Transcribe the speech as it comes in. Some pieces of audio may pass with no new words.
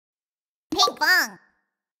Pinkfong.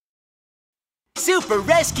 Super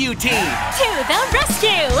Rescue Team! To the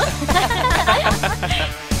rescue!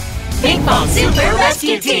 Pinkfong Super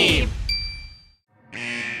Rescue Team!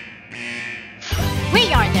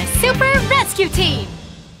 We are the Super Rescue Team!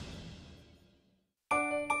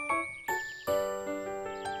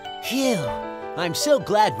 Phew! I'm so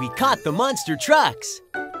glad we caught the monster trucks.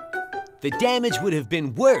 The damage would have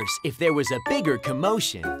been worse if there was a bigger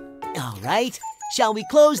commotion. All right, shall we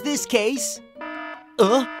close this case?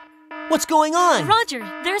 What's going on? Roger,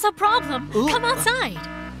 there's a problem. Come outside.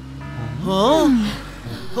 Huh?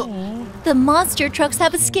 The monster trucks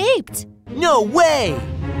have escaped. No way!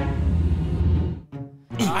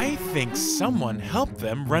 I think someone helped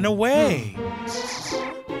them run away.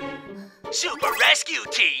 Super Rescue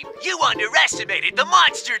Team, you underestimated the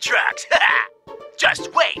monster trucks!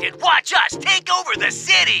 Just wait and watch us take over the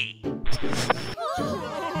city!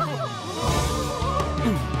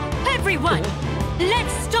 Everyone,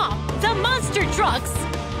 let's stop the monster trucks!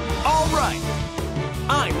 All right,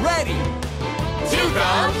 I'm ready! To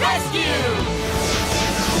the rescue!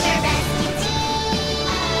 The rescue team,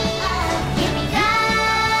 here we go.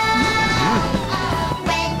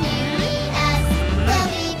 When you need us, we'll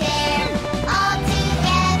be there. All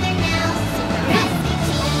together now, Super Rescue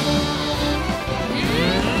Team.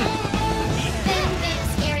 Boom, boom,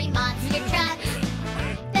 scary monster trucks.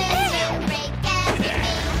 Boom, boom, break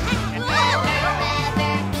everything. Never,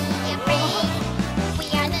 ever be afraid. We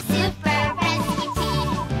are the Super Rescue Team.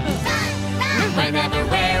 Run, run, Whenever,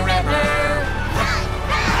 wherever, run,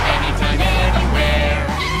 run. anytime, anywhere.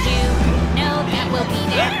 You know that we'll be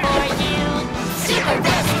there for you. Super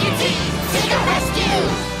Rescue Team, to the rescue!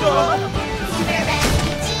 Super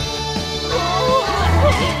Rescue Team,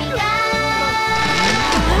 here we go!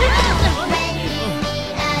 When you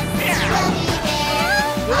need us, we'll be there.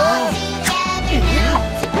 All together now,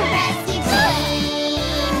 Super Rescue Team.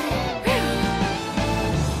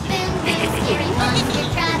 Boom, boom, scary monster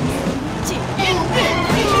trucks. Boom, boom,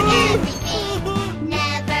 break everything.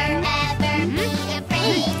 Never, ever be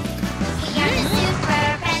afraid. We are the Super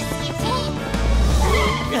Rescue Team.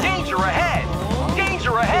 Danger ahead!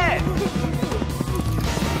 Danger ahead!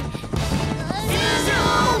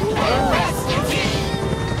 Super Rescue Team,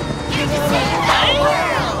 here to save the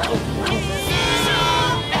world.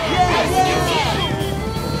 Super Rescue Team,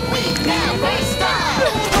 we never stop.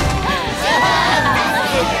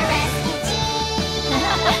 Super Rescue Team,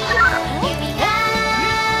 here we go.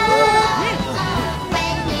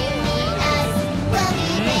 When you need us, we'll be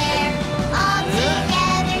there. All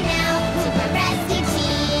together now, Super Rescue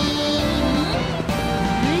Team.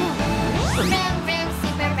 Vroom, vroom,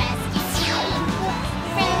 Super Rescue Team.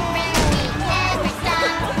 Vroom, vroom, we never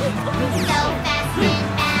stop. So fast and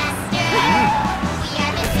faster. We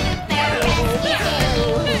are the Super Rescue Team.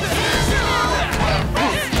 Super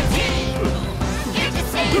Rescue Team, here to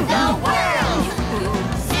save the world.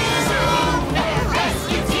 Super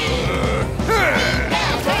Rescue Team,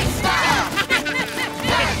 never stop.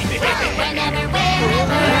 Whenever,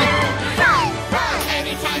 wherever. Run, run,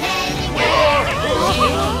 anytime, anywhere. You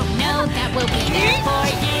know that we'll be there for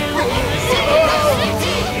you. Super Rescue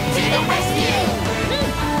Team, to the rescue.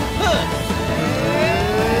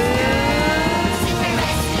 Super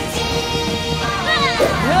Rescue Team.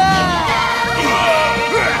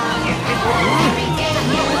 Every day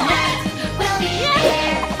and night, we'll be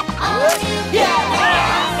there. All together.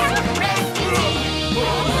 Super Rescue Team.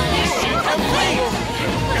 Mission complete.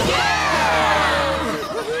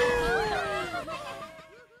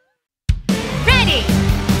 Ready!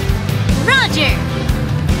 Roger!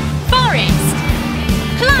 Forrest!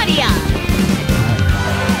 Cloudia!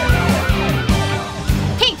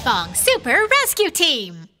 Pinkfong Super Rescue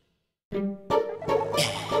Team!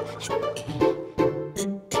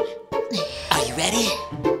 Are you ready?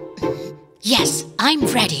 Yes, I'm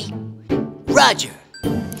ready. Roger!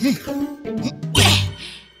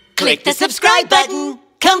 Click the subscribe button!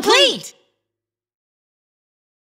 Complete!